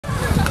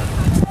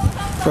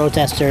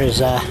protesters,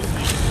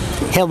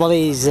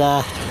 hillbillies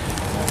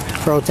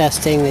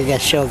protesting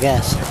against shale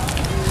gas.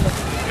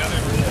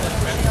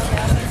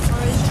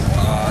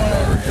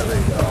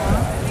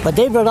 But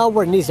David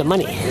Alward needs the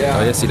money. Yeah.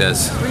 Oh, yes, he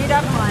does.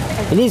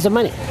 He needs the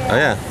money. Oh,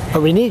 yeah.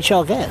 But we need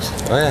shale gas.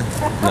 Oh, yeah.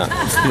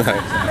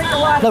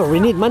 No. No, we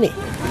need money.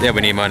 Yeah,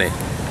 we need money.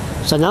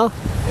 So no?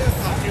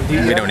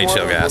 We don't need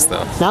shale gas,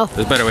 though. No?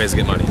 There's better ways to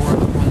get money.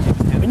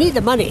 We need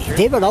the money.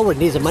 David Alward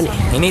needs the money.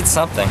 He needs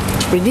something.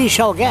 We need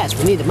shale gas.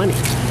 We need the money.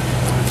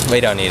 We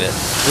don't need it.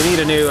 We need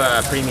a new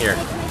premier.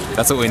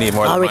 That's what we need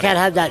more than we money. can't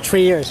have that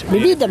 3 years. We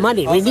need the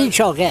money. We need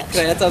shale gas.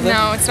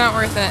 No, it's not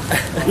worth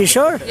it. You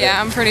sure? Yeah,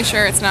 I'm pretty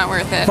sure it's not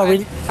worth it.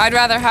 But I'd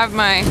rather have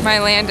my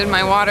land and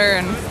my water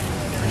and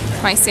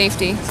my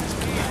safety.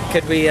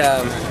 Could we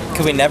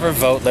never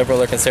vote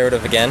Liberal or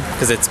Conservative again?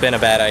 Because it's been a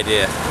bad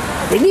idea.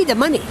 We need the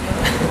money.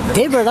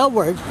 David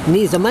Alward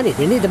needs the money.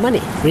 We need the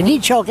money. We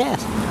need shale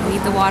gas. We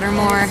need the water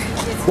more.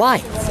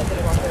 Why?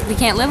 We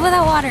can't live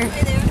without water.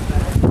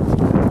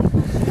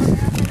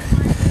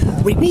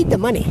 We need the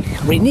money.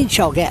 We need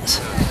shale gas.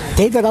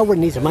 David Alward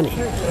needs the money.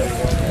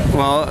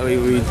 Well,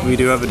 we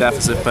do have a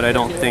deficit, but I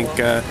don't think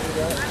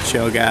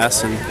shale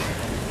gas and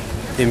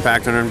the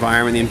impact on our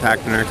environment, the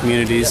impact on our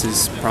communities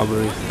is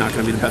probably not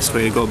going to be the best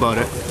way to go about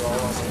it.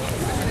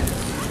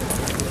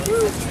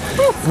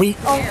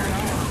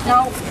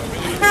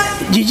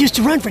 You used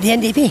to run for the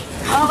NDP.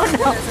 Oh,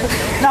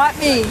 no. Not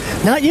me.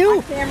 Not you?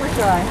 I'm camera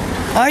shy.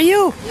 Are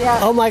you? Yeah.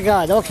 Oh my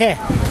God, okay.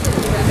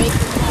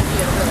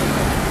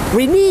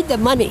 We need the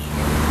money.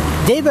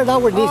 David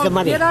Alward needs the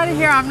money. Get out of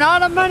here. I'm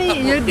not a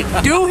money. You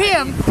do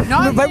him,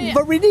 not me.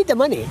 But we need the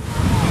money.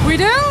 We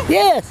do?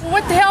 Yes. Well,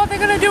 what the hell are they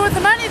going to do with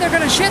the money? They're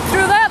going to shit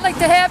through that like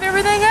they have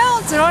everything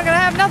else. They're not going to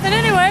have nothing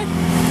anyway.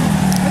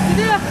 What to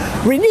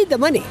do? We need the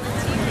money.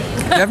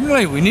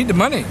 Definitely, we need the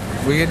money.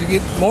 We got to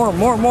get more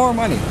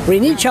money. We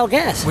need shale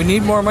gas. We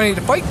need more money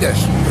to fight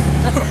this.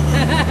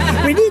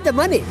 We need the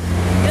money.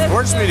 Of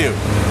course we do.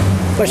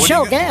 But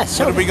shale gas.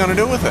 What are we going to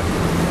do with it?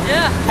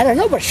 Yeah. I don't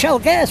know, but shale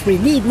gas, we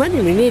need money.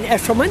 We need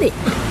extra money.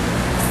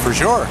 For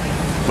sure.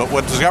 But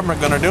what's the government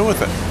going to do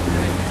with it?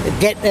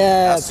 Get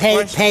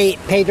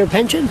pay their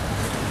pension.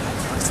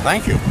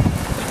 Thank you.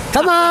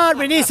 Come on,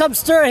 we need some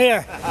stir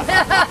here.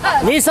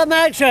 Need some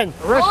action.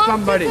 Arrest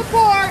somebody.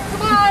 Support.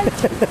 Come on.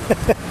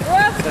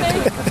 Arrest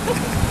me.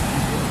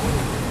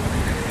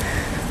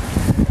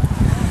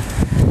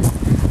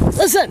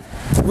 Listen,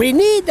 we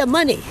need the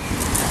money.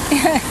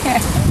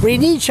 We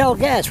need shale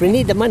gas. We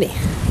need the money.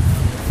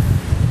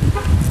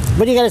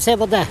 What are you going to say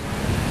about that?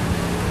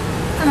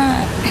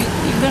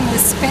 You're going to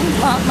spend a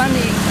lot of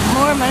money,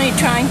 more money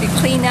trying to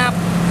clean up,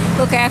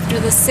 look after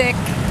the sick,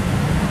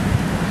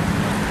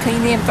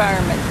 clean the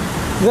environment.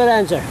 Good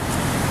answer.